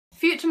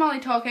Future Molly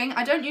talking.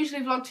 I don't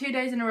usually vlog 2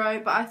 days in a row,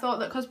 but I thought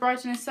that because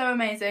Brighton is so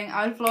amazing,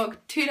 I would vlog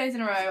 2 days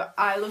in a row.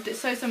 I loved it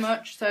so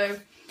much, so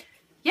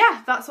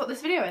yeah, that's what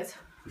this video is.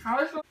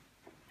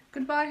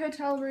 Goodbye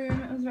hotel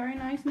room, it was very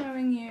nice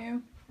knowing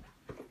you.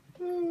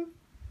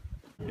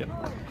 Yep.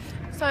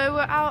 So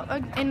we're out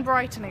in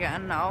Brighton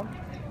again now.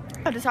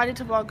 I decided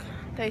to vlog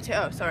day 2.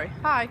 Oh, sorry.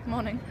 Hi, good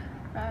morning.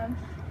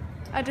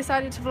 I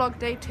decided to vlog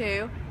day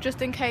 2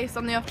 just in case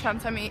on the off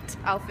chance I meet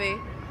Alfie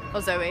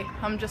or Zoe.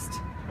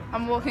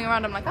 I'm walking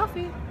around, I'm like,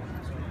 Alfie,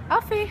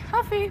 Alfie,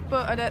 Alfie,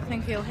 but I don't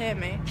think he'll hear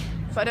me.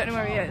 But I don't know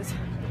where he is.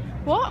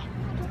 What?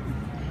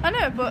 I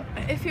know, but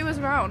if he was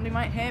around, he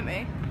might hear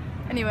me.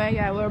 Anyway,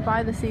 yeah, we're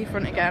by the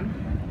seafront again,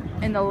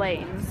 in the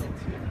lanes.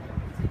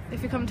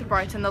 If you come to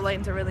Brighton, the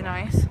lanes are really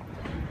nice.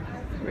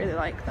 I really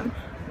like them.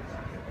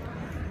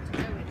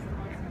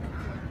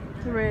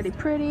 They're really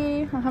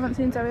pretty. I haven't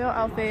seen Zoe or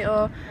Alfie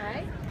or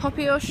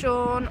Poppy or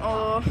Sean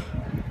or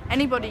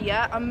anybody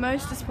yet. I'm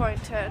most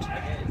disappointed.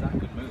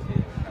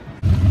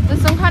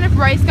 There's some kind of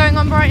race going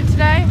on Brighton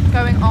today.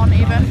 Going on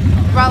even.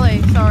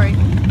 Rally, sorry.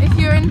 If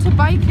you're into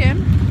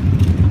biking,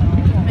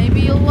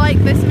 maybe you'll like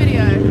this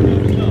video.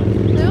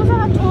 They also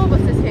have tour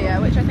buses here,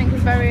 which I think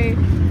is very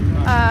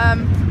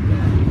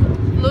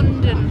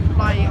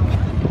London-like.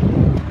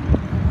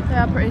 They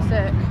are pretty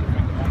sick.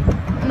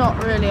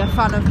 Not really a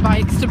fan of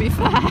bikes, to be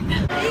fair.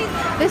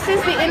 This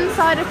is the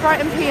inside of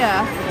Brighton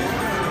Pier.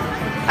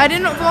 I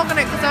didn't vlog on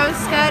it because I was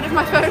scared of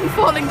my phone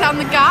falling down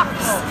the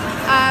gaps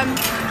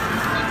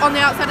on the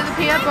outside of the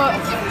pier, but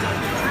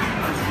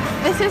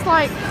this is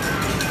like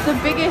the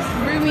biggest,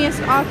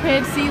 roomiest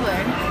arcade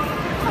ceiling.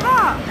 Look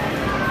at that!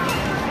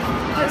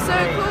 It's so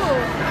cool.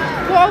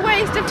 What a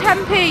waste of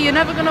 10p, you're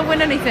never going to win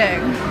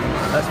anything.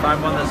 Let's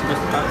find one that's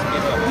just about to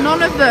give up.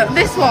 None of them.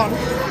 This one.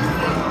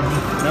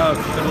 No,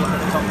 just look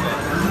at the top bit.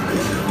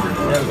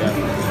 There we go.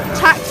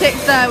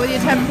 Tactics there with your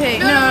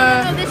 10p.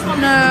 No, this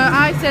one. No,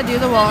 I said the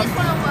other one.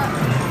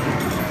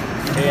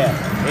 Here,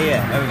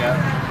 there we go.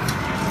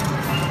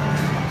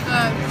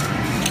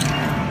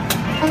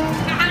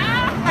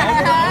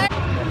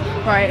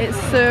 Right, it's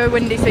so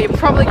windy, so you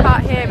probably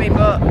can't hear me,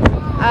 but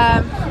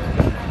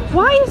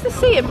why is the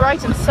sea in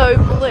Brighton so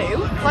blue?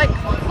 Like,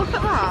 look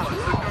at that.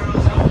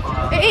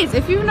 It is,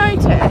 if you've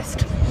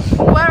noticed,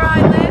 where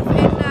I live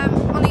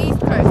on the east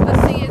coast,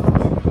 the sea is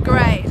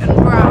grey and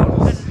brown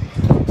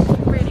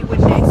and really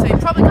windy, so you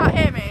probably can't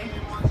hear me.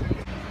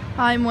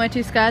 I'm way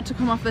too scared to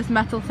come off this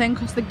metal thing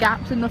because the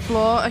gaps in the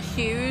floor are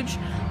huge.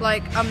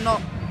 Like, I'm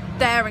not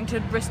daring to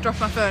risk drop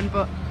my phone,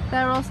 but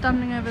they're all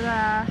standing over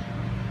there.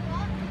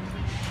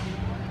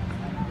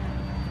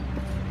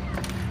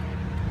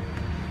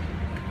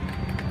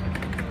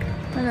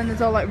 And then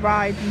there's all like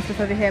rides and stuff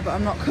over here, but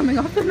I'm not coming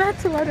off the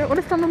metal. I don't want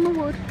to stand on the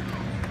wood.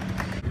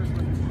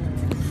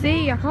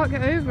 See, I can't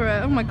get over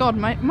it. Oh my god,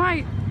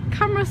 my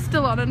camera's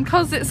still on, and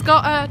because it's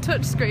got a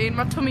touch screen,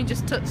 my tummy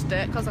just touched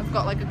it because I've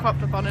got like a crop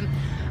top on and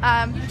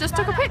just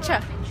took a picture.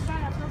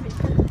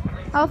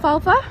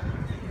 Alfalfa?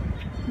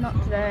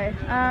 Not today.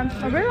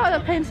 I really like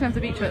that painting of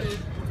the beeches.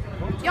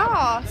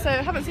 Yeah, so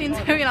I haven't seen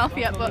Zoe and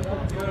Alfie yet, but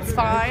it's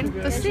fine.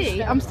 The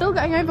sea, I'm still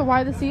getting over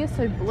why the sea is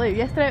so blue.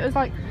 Yesterday it was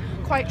like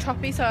quite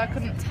choppy, so I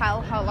couldn't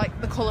tell how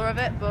like the colour of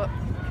it, but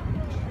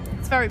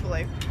it's very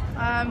blue.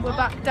 We're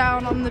back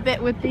down on the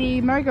bit with the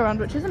merry-go-round,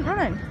 which isn't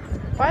running.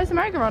 Why is the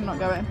merry-go-round not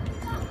going?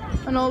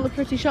 And all the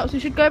pretty shops. We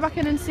should go back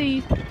in and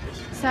see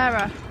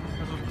Sarah.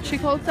 Is she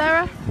called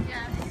Sarah?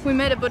 Yes. We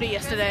made a buddy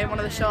yesterday in one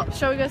of the shops.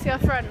 Shall we go see our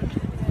friend?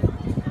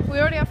 We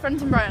already have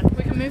friends in Brighton.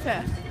 We can move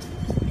here.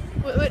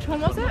 Which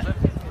one was it?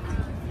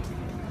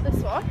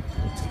 This one?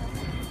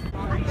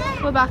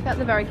 We're back at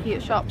the very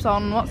cute shops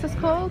on, what's this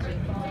called?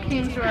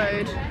 King's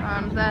Road.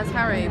 There's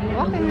Harry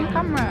blocking the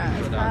camera.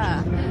 It's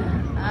there.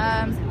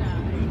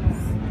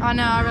 I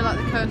know, I really like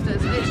the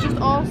coasters. It's just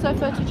all so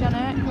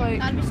photogenic,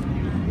 like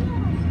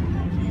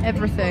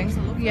everything.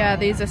 Yeah,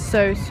 these are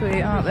so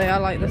sweet, aren't they? I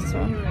like this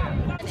one.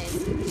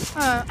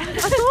 I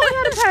thought we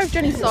had a pair of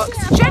Jenny socks.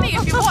 Jenny,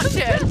 if you're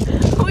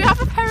watching, we have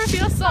a pair of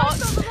your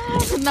socks.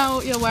 And now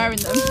you're wearing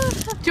them.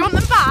 Do you want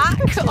them back,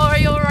 or are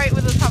you alright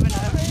with us having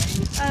them?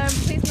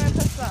 Please no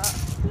press that.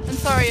 And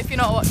sorry if you're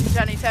not watching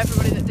Jenny, to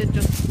everybody that did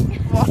just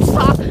watch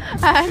that.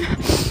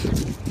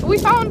 We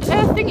found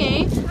a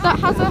thingy that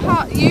has a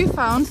heart. You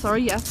found,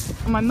 sorry, yes,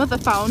 my mother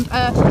found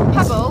a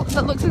pebble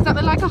that looks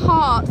exactly like a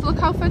heart. Look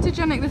how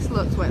photogenic this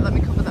looks. Wait, let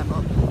me cover them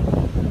up.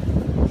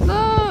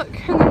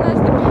 Look, and then there's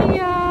the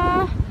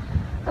pier,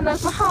 and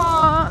there's my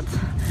heart.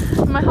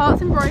 And my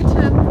heart's in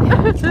Brighton.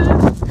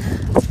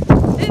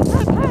 It's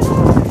so pretty.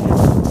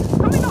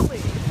 Can we not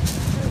leave?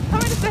 Can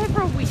we just stay here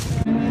for a week?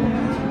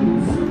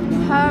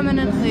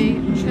 Permanently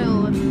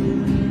chilled.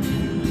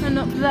 And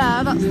up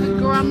there, that's the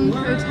Grand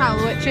Hotel,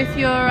 which if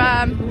you're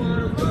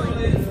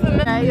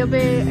familiar, you'll be,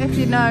 if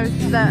you know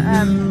that,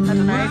 I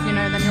don't know, if you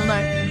know then you'll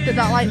know,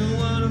 that like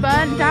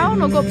burnt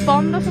down or got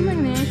bombed or something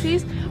in the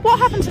 80s. What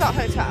happened to that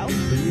hotel?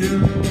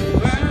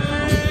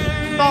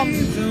 Bombed.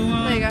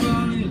 There you go.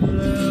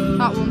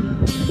 That one.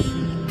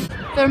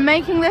 They're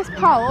making this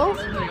pole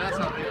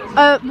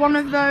one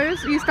of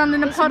those. You stand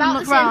in a pod and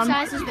look round.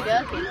 It's about the same size as the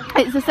gherkin.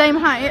 It's the same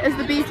height as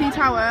the BT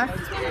Tower,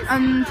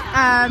 and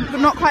but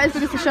not quite as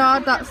big as the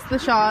Shard. That's the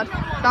Shard.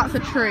 That's a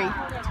tree.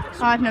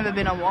 I've never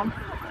been on one.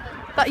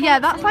 But yeah,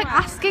 that's like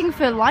asking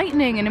for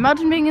lightning, and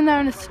imagine being in there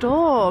in a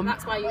storm.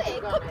 That's why you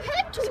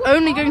It's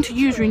only going to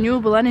use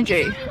renewable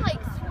energy.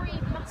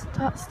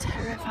 That's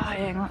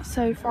terrifying. That's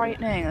so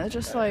frightening. They're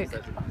just like,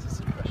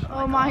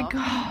 oh my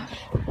gosh.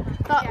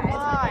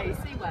 Why?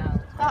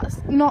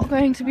 That's not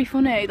going to be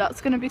funny. That's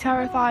going to be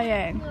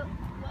terrifying.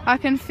 I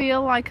can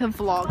feel like a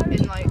vlog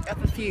in like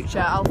the future.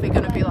 Alfie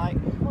gonna be like,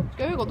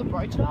 Google the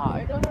Brighton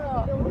Eye.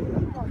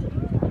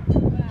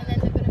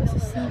 This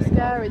is so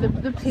scary.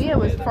 The pier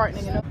was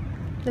frightening enough.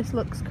 This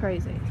looks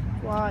crazy.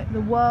 Why?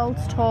 The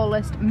world's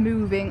tallest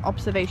moving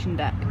observation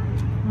deck.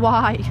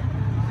 Why?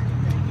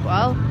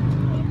 Well,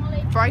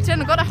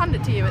 Brighton, I've got to hand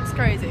it to you. It's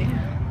crazy.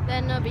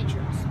 Then no beaches.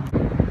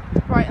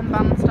 Brighton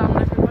bandstand,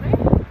 everybody.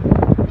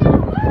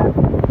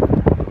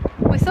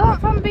 We still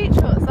haven't found beach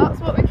huts. That's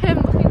what we came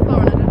looking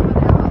for, and I don't know where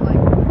they are. Like,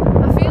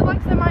 I feel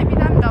like there might be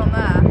them down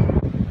there.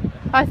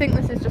 I think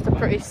this is just a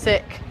pretty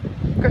sick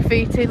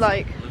graffiti.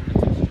 Like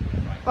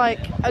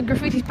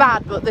graffiti's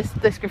bad, but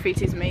this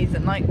graffiti's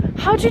amazing. Like,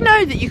 how do you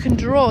know that you can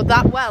draw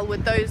that well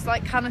with those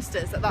like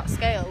canisters at that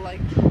scale?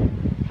 Like,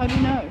 how do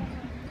you know?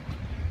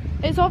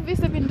 It's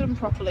obviously been done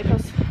properly,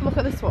 because look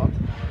at this one.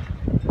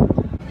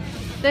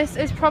 This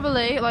is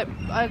probably, like,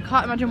 I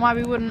can't imagine why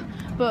we wouldn't,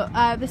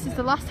 but this is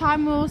the last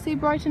time we'll see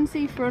Brighton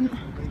seafront,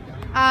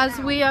 as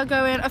we are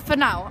going, for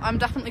now, I'm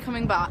definitely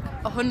coming back,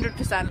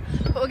 100%,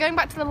 but we're going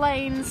back to the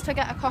lanes to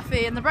get a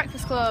coffee in the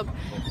breakfast club,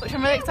 which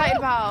I'm really excited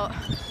about.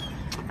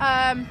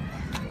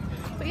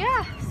 But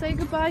yeah, say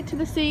goodbye to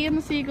the sea and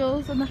the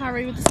seagulls and the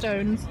Harry with the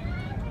stones.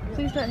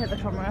 Please don't hit the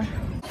camera.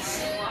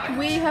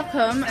 We have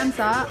come and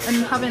sat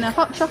and having a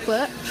hot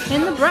chocolate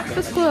in the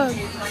breakfast club.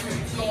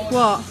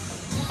 What?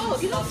 Oh,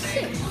 you not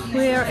sick?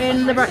 We're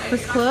in the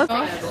breakfast club,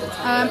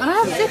 and I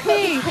have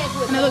Zippy,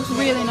 and it looks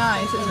really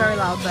nice. It's very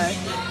loud though.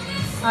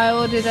 I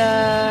ordered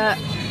a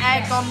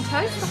egg on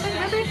toast, I think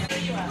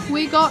maybe.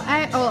 We got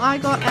egg. Oh, I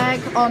got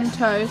egg on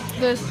toast.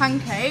 There's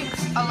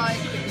pancakes. I like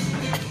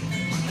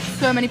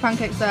so many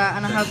pancakes there,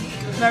 and I have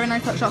very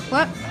nice hot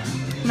chocolate,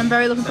 and I'm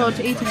very looking forward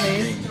to eating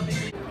these.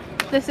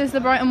 This is the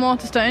Brighton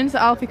Waterstones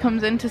that Alfie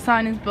comes in to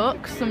sign his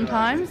books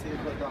sometimes,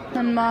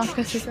 and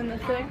Marcus is in the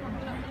thing.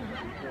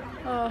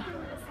 Oh,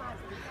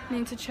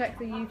 need to check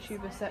the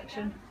YouTuber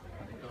section.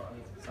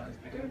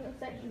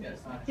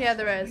 Yeah,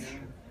 there is.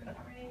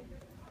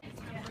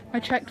 I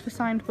checked for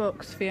signed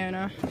books,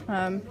 Fiona.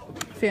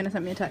 Fiona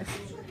sent me a text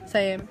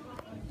saying,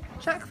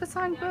 check for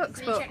signed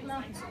books, but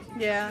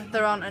yeah,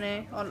 there aren't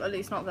any, or at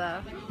least not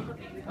there.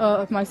 Oh,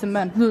 of Mice and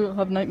Men. I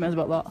have nightmares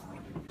about that.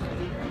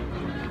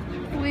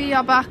 We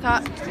are back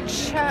at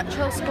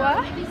Churchill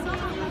Square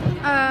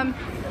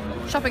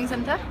shopping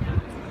centre.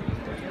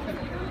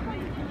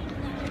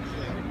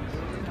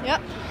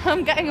 Yep,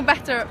 I'm getting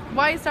better.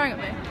 Why are you staring at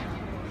me?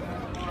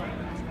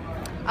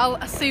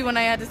 I'll see when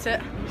I edit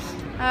it.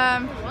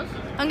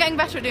 I'm getting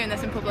better at doing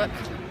this in public,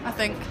 I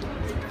think.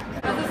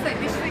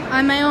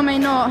 I may or may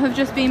not have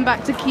just been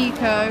back to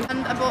Kiko,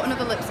 and I bought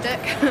another lipstick.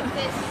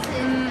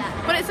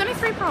 But it's only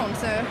 £3,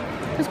 so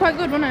it's quite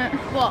good, wasn't it?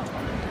 What?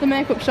 The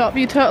makeup shop.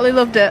 You totally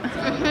loved it.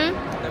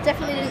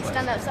 Definitely didn't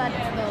stand outside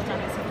for the whole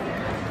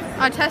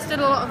time. I tested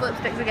a lot of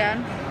lipsticks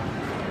again.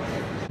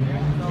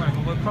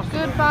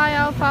 Goodbye,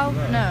 Alfie.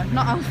 No,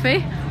 not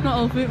Alfie. Not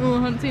Alfie. Oh,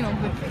 I haven't seen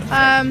Alfie.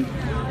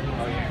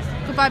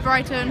 Goodbye,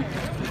 Brighton.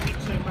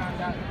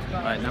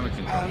 Right, now we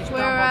can.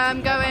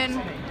 We're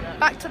going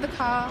back to the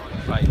car.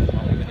 Right, we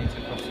need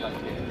to cross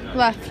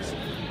Left.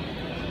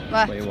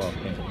 Left. where you're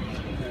walking.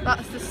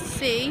 That's the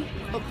sea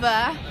up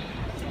there.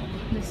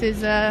 This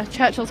is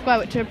Churchill Square,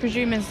 which I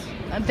presume is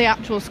the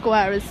actual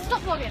square. Is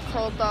Stop vlogging.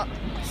 Called that.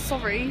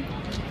 Sorry.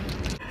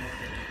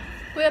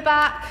 We're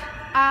back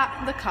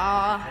at the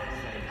car,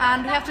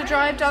 and we have to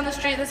drive down the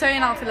street that Zoe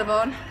and Alfie live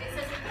on.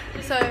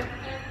 So,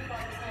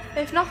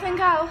 if nothing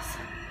else,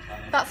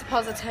 that's a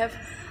positive.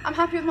 I'm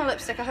happy with my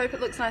lipstick. I hope it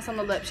looks nice on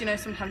the lips. You know,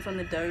 sometimes when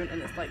they don't,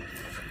 and it's like.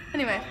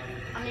 Anyway.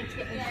 I need to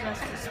get these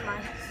nice and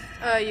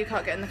spicy. You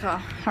can't get in the car.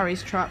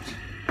 Harry's trapped.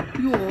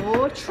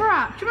 You're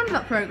trapped. Do you remember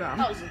that programme?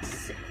 That was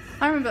insane.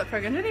 I remember that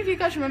programme. Do any of you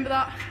guys remember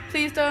that?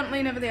 Please don't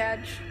lean over the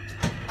edge.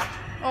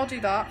 Or do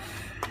that.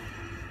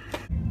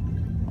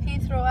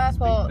 Heathrow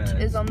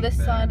Airport is on this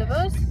side of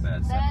us.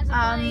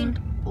 And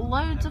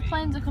loads of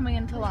planes are coming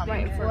into land.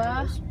 Right in front of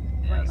us.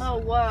 Oh,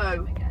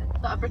 whoa.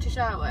 Is that a British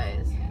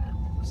Airways?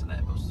 It's an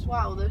Airbus.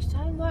 Wow, they're so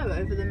low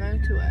over the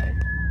motorway.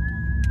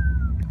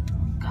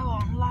 Go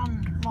on,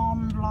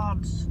 land,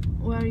 lads.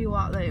 Where are you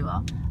at? There you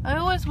are. I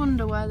always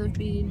wonder where they've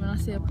been when I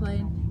see a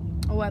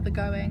plane. Or where they're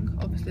going.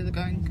 Obviously they're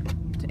going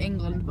to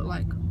England, but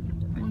like,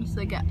 once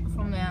they get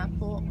from the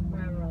airport.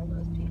 Where are all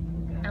those people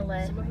going?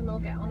 LA. Some of them will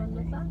get on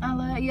another.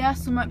 LA, yeah,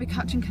 some might be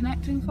catching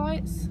connecting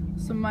flights.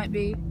 Some might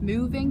be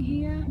moving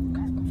here.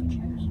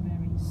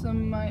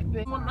 Some might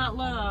be. Want that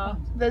low?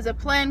 There's a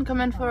plane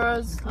coming for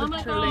us. Oh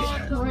my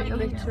God. We're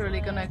literally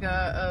gonna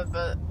go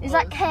over. Is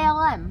that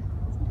KLM?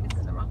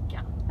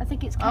 I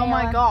think it's Oh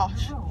my KLM.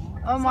 gosh.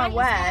 Oh my Slightly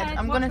word. scared.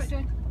 I'm Watch gonna. what you're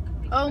doing.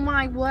 Oh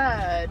my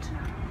word.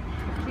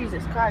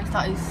 Jesus Christ,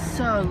 that is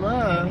so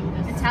low.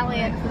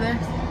 Italian. For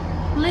this.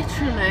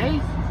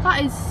 Literally,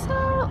 that is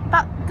so.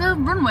 That the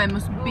runway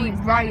must be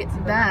right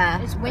there.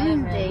 It's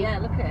windy. Yeah,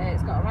 look at it.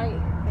 It's got a right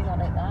thing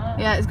on it there.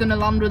 Yeah, it's gonna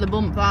land with a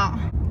bump. That.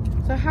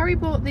 So Harry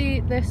bought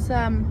this.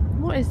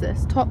 What is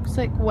this?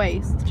 Toxic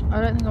waste.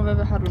 I don't think I've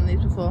ever had one of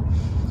these before.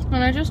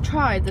 And I just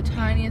tried the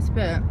tiniest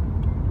bit,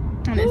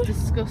 and it's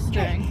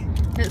disgusting.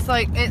 It's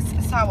like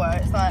it's sour.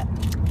 It's like.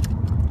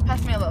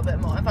 Pass me a little bit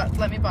more. In fact,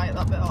 let me bite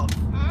that bit off.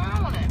 I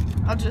want it.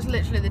 I'll just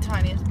literally the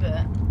tiniest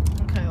bit.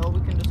 Okay, or we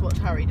can just watch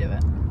Harry do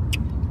it.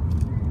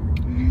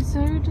 It's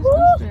so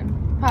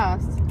disgusting.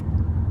 Pass.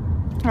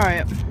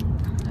 Alright.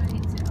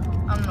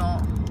 I'm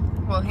not.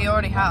 Well, he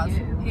already has.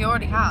 He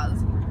already has.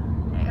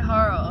 Hey,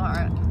 horrible,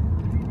 alright.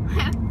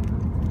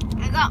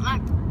 I got my.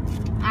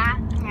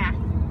 Yeah.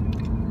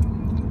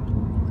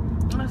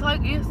 It's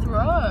like your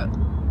throat.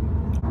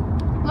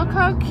 Look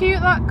how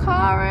cute that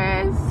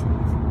car is.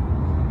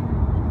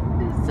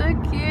 It's so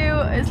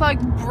cute. It's like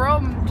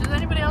Brum. Does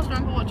anybody else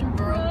remember watching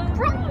Brum?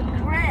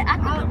 Great.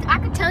 I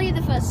could tell you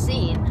the first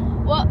scene.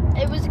 What?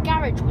 It was a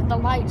garage with the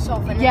lights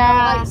off and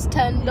Yeah. the lights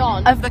turned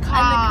on. Of the car.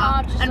 And the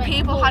car just And like,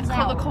 people had pulls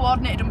colour out.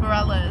 coordinated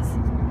umbrellas.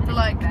 They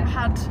like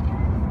had.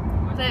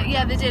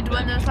 Yeah, they did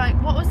when there was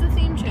like, what was the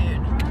theme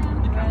tune?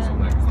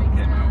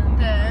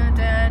 Da,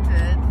 da,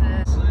 da,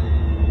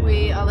 da.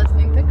 We are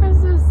listening to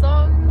Christmas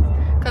songs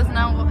because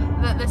now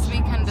that this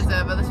weekend is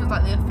over, this was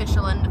like the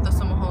official end of the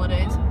summer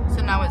holidays.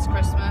 So now it's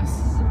Christmas.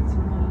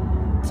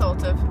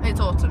 Sort of. It's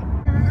autumn.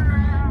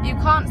 You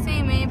can't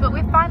see me, but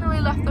we finally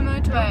left the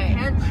motorway.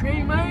 Can't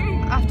see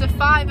me. After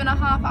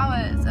 5.5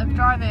 hours of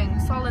driving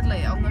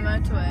solidly on the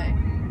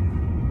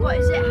motorway. What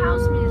is it?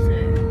 House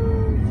music?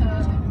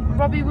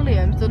 Robbie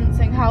Williams doesn't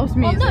sing house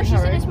Well, music. no, she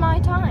said Harry. it's my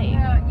time.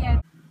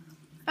 Yeah.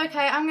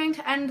 Okay, I'm going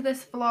to end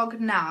this vlog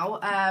now.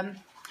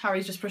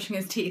 Harry's just brushing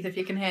his teeth, if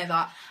you can hear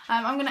that.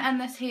 I'm going to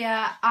end this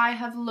here. I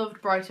have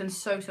loved Brighton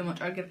so much.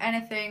 I'd give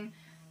anything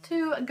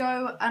to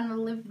go and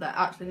live there.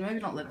 Actually, maybe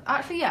not live.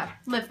 Actually, yeah,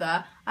 live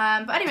there.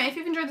 But anyway, if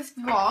you've enjoyed this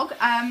vlog,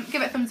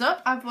 give it a thumbs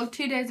up. I've vlogged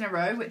 2 days in a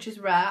row, which is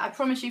rare. I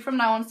promise you from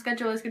now on,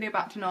 schedule is going to go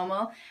back to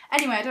normal.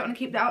 Anyway, I don't want to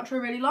keep the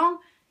outro really long.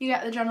 You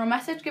get the general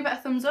message. Give it a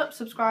thumbs up,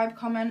 subscribe,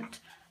 comment.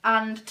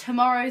 And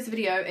tomorrow's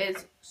video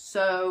is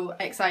so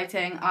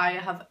exciting.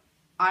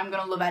 I'm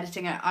going to love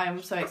editing it. I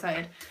am so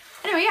excited.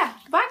 Anyway, yeah.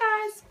 Bye,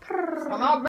 guys.